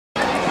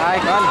Ay,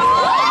 kan.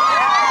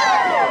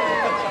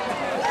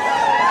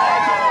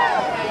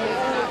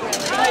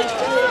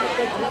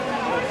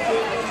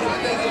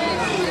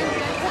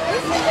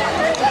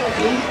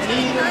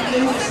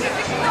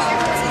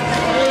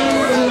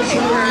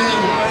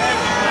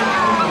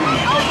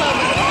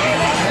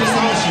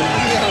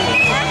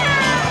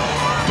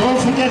 Don't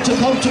forget to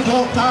come to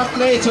Cork Park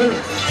later.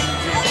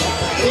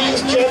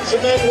 These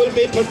gentlemen will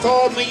be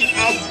performing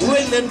a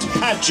brilliant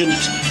pageant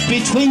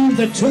between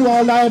the two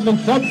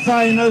All-Ireland Club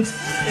finals.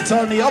 It's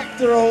only up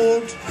the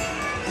road.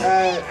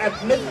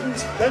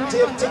 Admittance,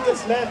 plenty of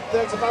tickets left.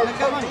 There's about 20,000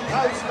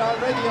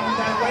 already on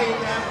their way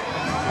there.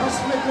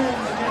 Muslim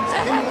against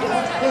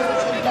England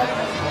Village in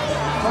Dublin.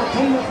 For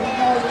King of the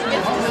Northern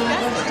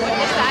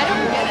I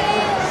don't get it.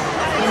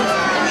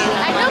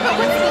 I know, but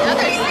what's the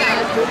other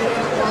stuff?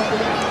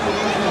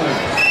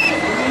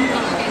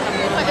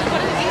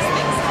 What are these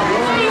things?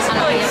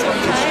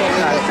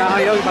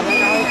 Kahoy, bakal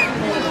kahoy.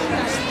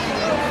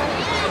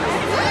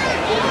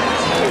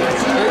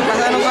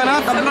 Ano ka na?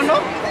 Tablon, no?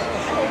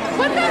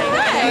 What the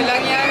heck? Ano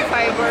lang yan?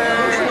 Fiber.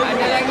 Ano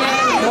lang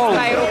yan?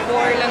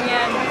 Styrofoam lang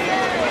yan.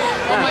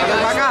 Oh my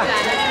gosh.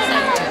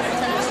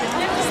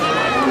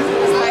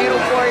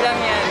 Styrofoam lang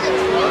yan.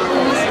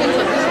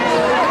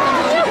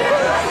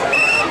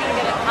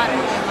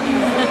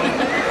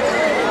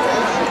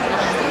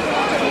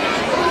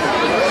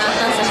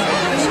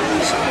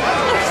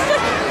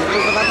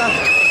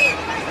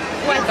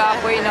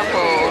 Nagkapoy na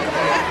po.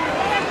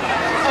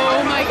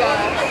 Oh my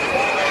god.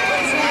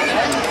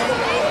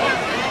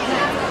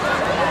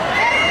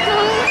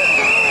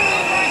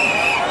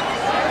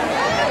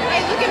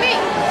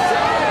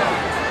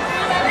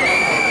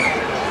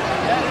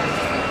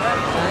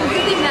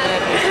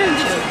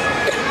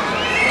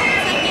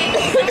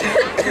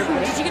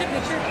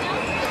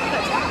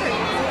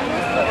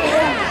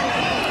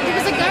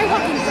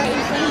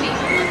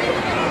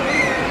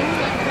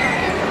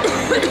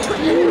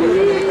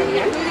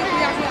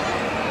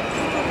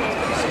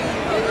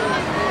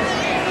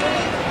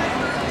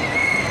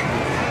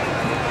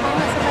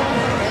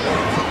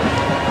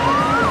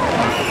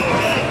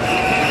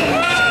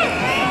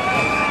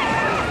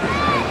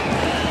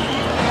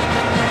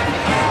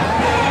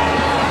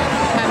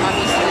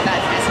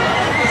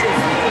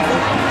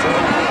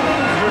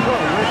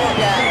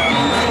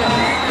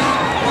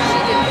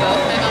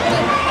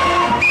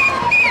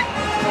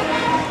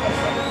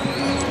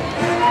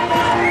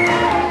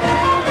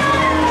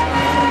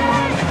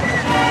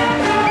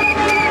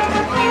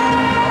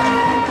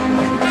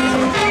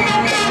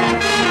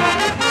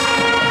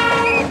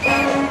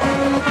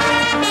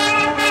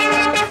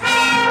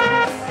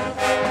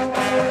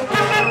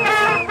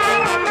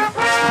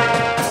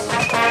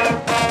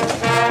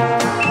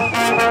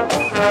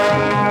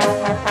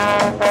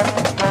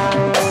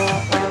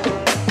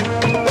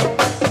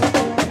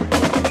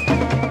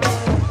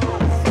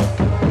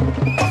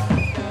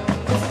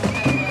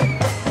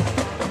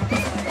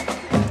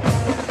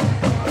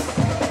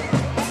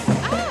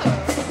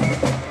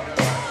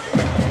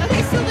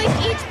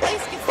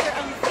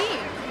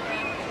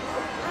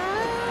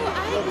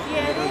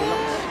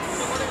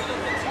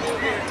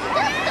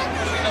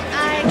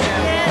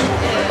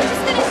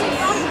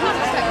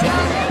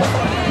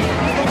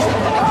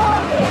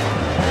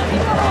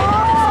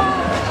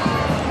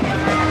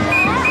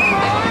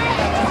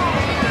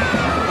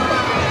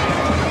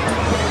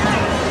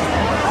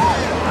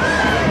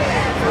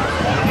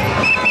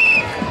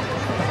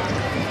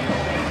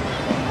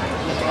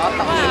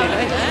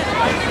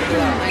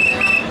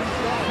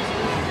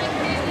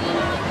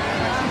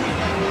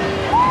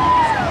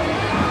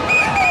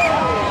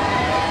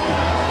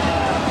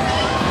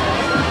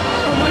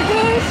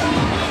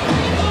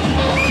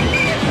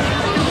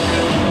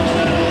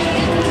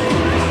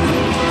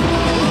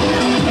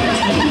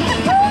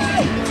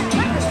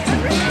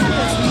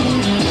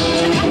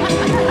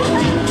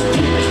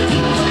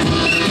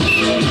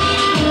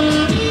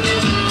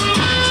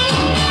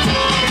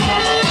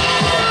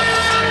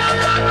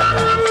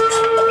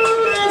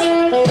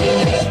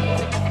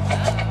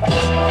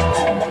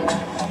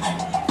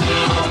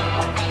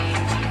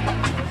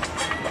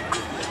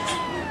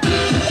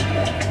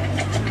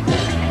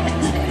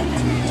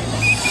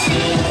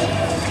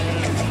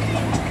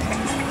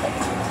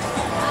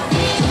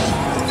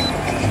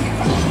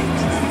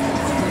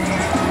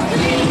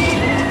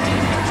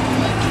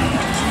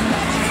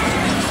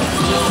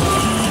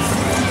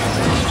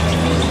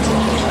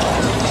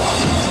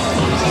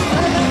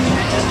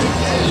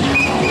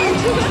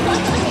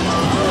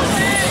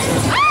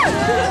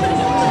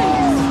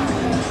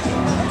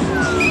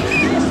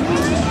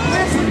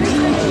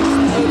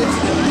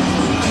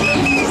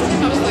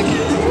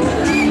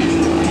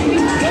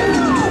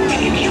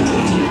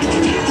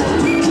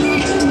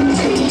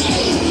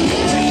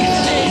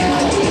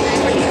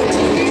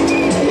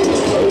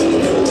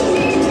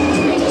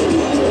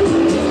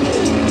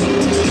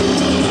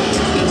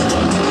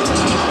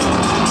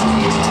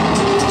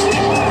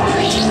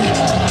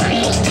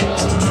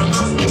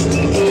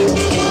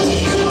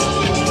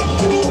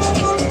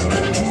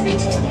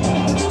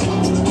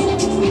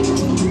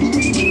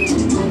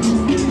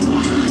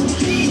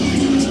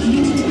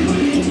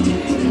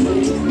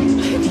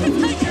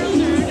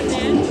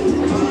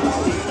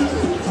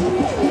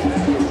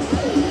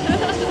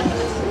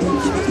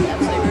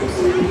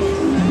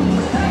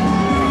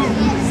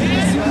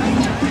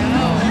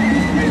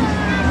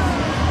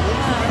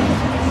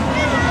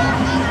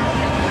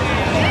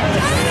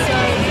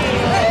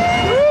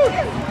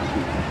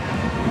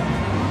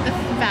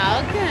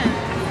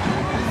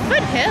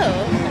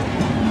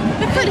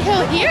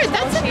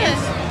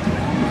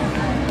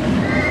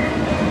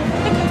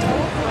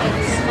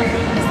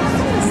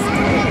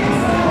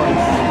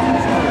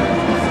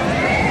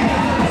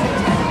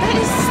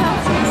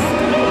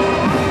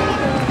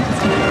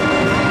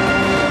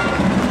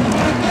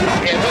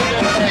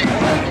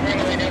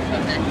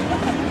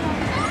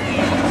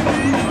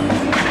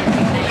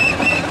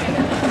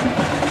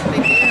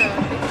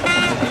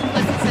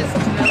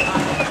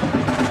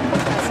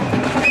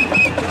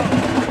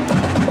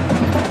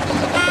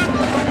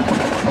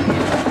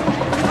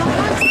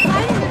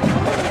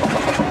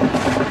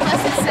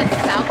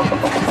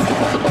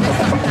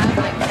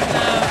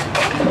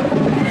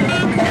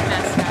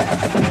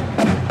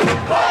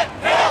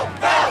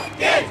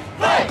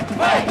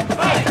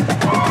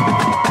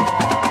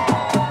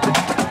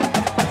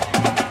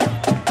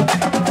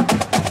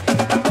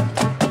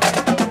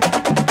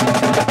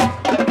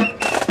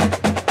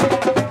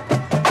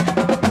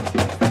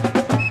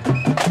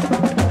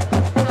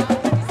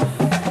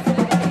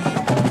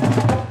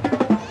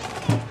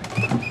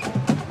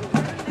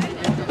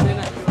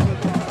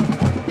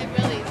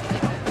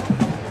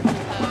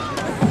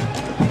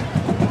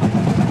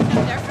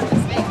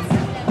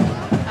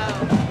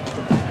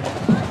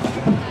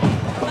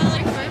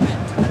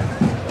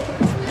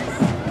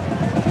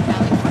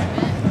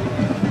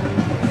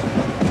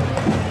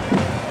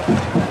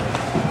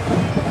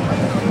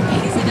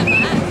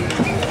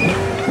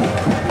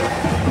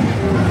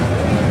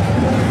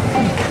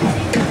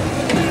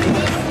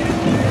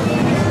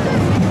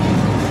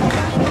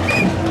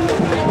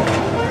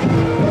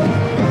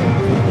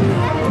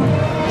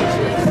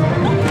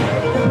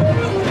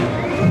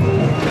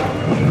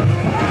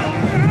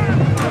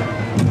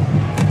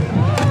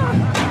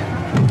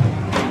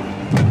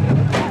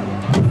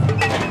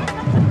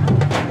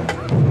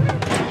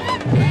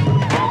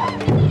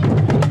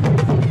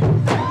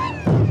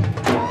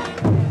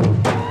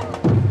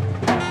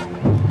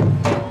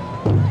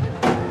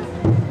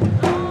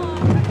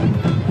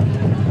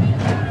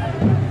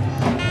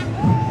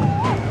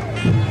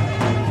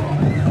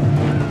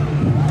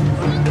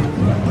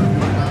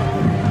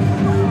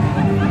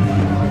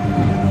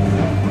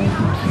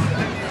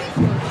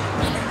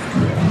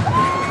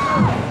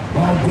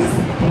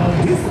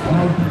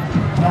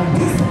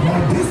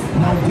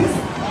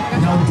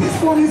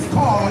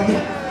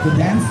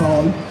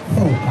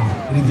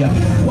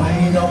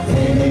 Wine up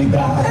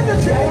Trinidad,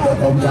 you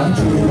come from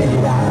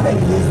Trinidad.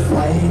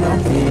 Wine up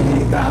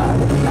Trinidad,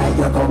 like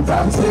you come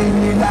from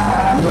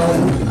Trinidad.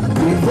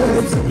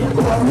 Reverse,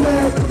 come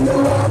back, you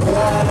are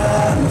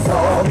one. So,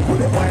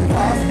 put it one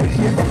pass,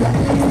 shake up your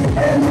head,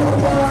 and you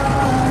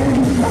wine.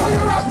 Now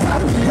you're up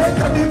top, where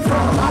can you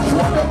from? I show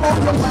them all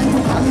the wine, who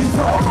can you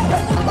from?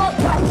 I'm up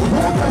top,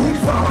 where can you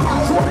from? I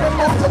show them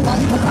all the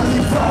wine, who can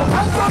you from?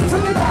 I'm from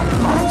Trinidad,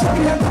 I'm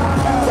Trinidad.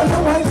 So you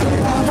wine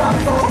Trinidad, I'm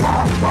so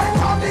hot. Wine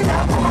on the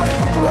gap, I'm on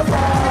the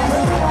fire.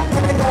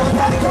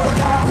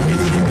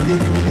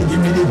 Give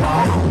me the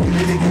wine,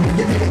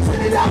 give me the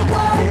Trinidad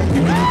wine.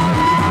 Give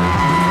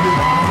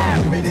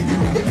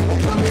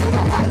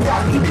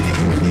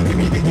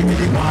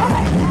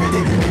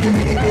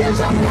me the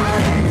Asian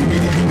wine.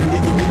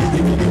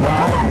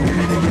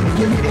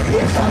 Give me the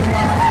Asian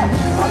wine.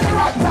 On the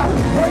rock down,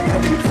 where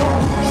can you from?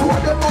 Show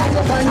them all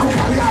your wine, who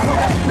can you from?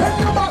 Let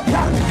your back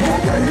down, where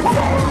can you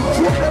from?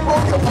 Show them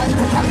all your wine,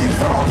 who can you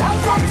from? I'm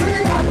from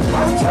Trinidad,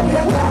 I'm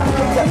Trinidad.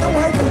 Get the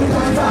wine to the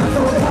dance, I'm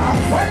so hot.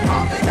 Wine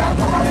on the dance.